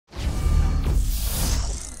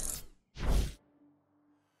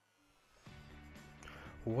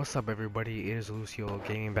What's up everybody, it is Lucio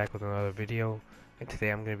Gaming back with another video, and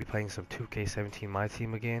today I'm going to be playing some 2K17 My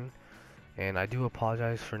Team again. And I do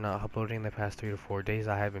apologize for not uploading the past 3 to 4 days.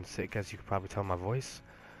 I have been sick, as you can probably tell my voice.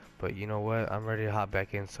 But you know what, I'm ready to hop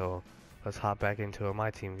back in, so let's hop back into a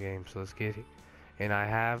My Team game, so let's get it. And I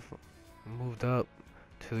have moved up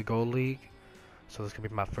to the Gold League, so this could be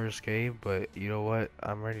my first game, but you know what,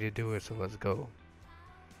 I'm ready to do it, so let's go.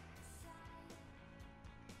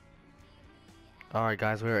 Alright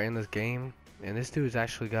guys, we're in this game, and this dude's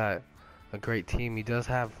actually got a great team. He does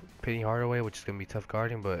have Penny Hardaway, which is going to be tough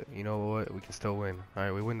guarding, but you know what, we can still win.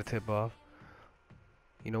 Alright, we win the tip off.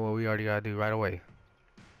 You know what we already got to do right away.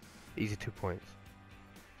 Easy 2 points.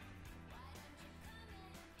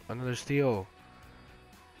 Another steal.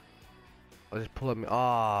 I'll just pull up me.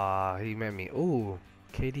 Ah, he met me. Ooh,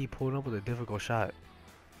 KD pulled up with a difficult shot.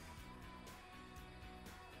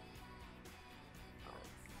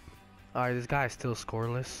 Alright, this guy is still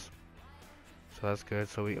scoreless, so that's good.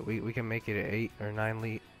 So we can make it an 8 or 9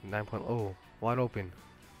 lead, 9 point. Oh, wide open.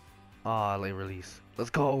 Ah, late release. Let's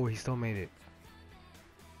go. He still made it.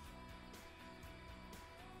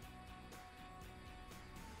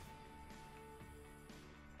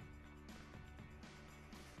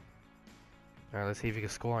 Alright, let's see if he can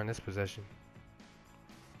score in this possession.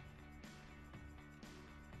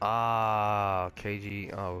 Ah,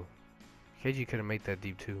 KG. Oh, KG could have made that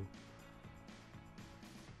deep too.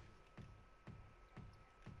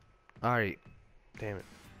 Alright, damn it.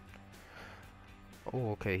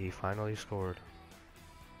 Oh, okay, he finally scored.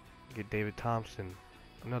 Get David Thompson.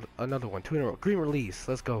 Another one. 2 in a row. Green release.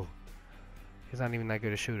 Let's go. He's not even that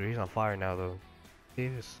good a shooter. He's on fire now though.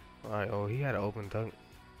 Davis. Alright, oh, he had an open dunk.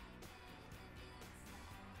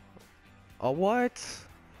 Oh, what?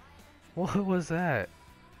 What was that?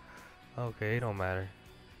 Okay, it don't matter.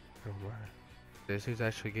 It don't matter. This dude's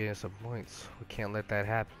actually getting some points. We can't let that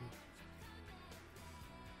happen.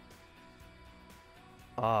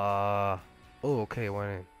 Oh, okay,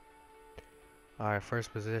 went in. Alright,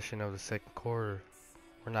 first possession of the second quarter.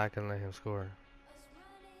 We're not gonna let him score.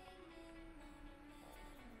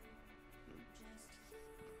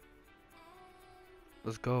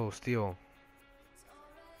 Let's go, steal.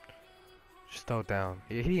 Just throw it down.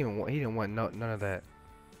 Yeah, he didn't want none of that.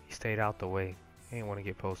 He stayed out the way. He didn't want to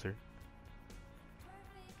get postered.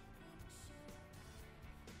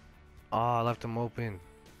 Ah, I left him open.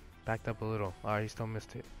 Backed up a little. Alright, he still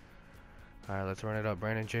missed it. Alright, let's run it up.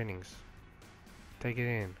 Brandon Jennings. Take it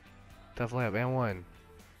in. Tough layup and one.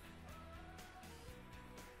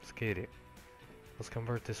 Let's get it. Let's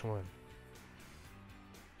convert this one.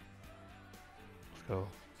 Let's go.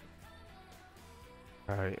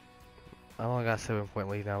 Alright. I only got 7-point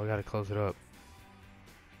lead now. We gotta close it up.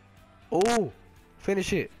 Oh!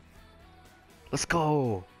 Finish it! Let's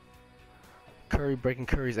go! Curry breaking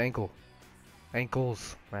Curry's ankle.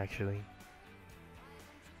 Ankles, actually.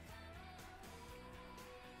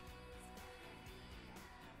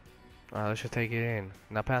 Alright, let's just take it in.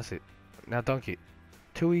 Now pass it. Now dunk it.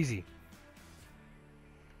 Too easy.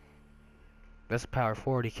 That's a power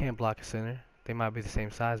forward. He can't block a center. They might be the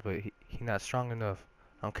same size, but he not strong enough.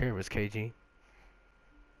 I don't care if it's KG.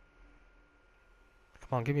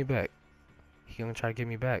 Come on, give me back. He gonna try to get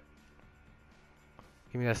me back.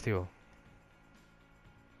 Give me that steal.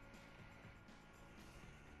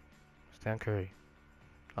 Stan Curry.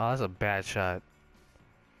 Oh, that's a bad shot.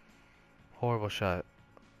 Horrible shot.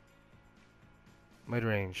 Mid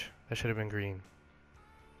range. That should have been green.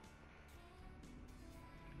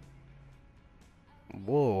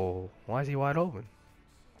 Whoa. Why is he wide open?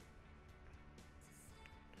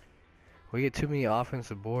 We get too many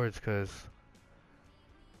offensive boards because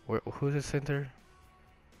who's the center?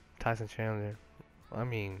 Tyson Chandler. I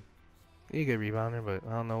mean, he's a good rebounder, but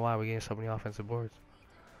I don't know why we're getting so many offensive boards.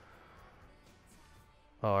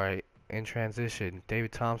 Alright, in transition,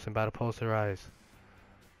 David Thompson about to posterize.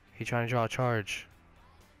 He trying to draw a charge.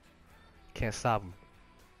 Can't stop him.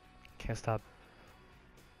 Can't stop.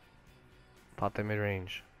 Pop that mid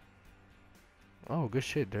range. Oh, good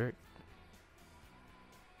shit, Dirk.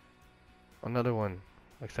 Another one,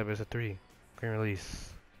 except it's a 3. Green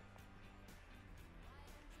release.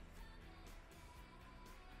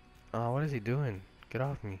 Oh, what is he doing? Get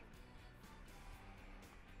off me.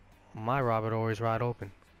 My Robert always wide open.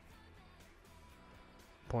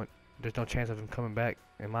 Point. There's no chance of him coming back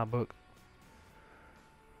in my book.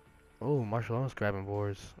 Oh, Marshall Owens grabbing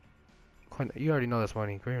boards. You already know that's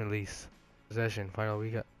money. Green release. Possession.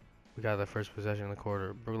 Finally, we got the first possession in the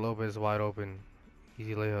quarter. Brook Lopez wide open.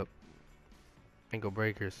 Easy layup. Ankle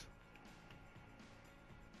breakers.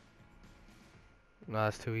 Nah,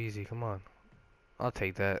 that's too easy. Come on. I'll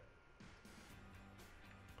take that.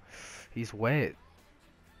 He's wet.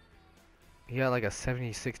 He got like a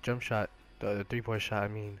 76 jump shot, the 3-point shot, I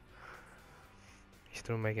mean. He's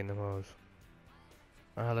still making the most.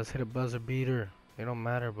 Alright, let's hit a buzzer beater. It don't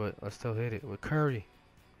matter, but let's still hit it with Curry.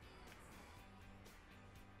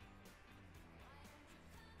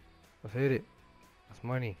 Let's hit it. That's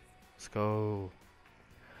money. Let's go.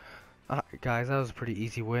 Alright, guys, that was a pretty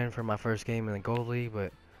easy win for my first game in the Gold League,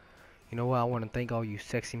 but you know what? I want to thank all you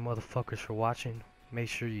sexy motherfuckers for watching. Make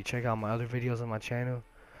sure you check out my other videos on my channel.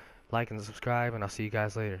 Like and subscribe, and I'll see you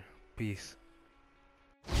guys later. Peace.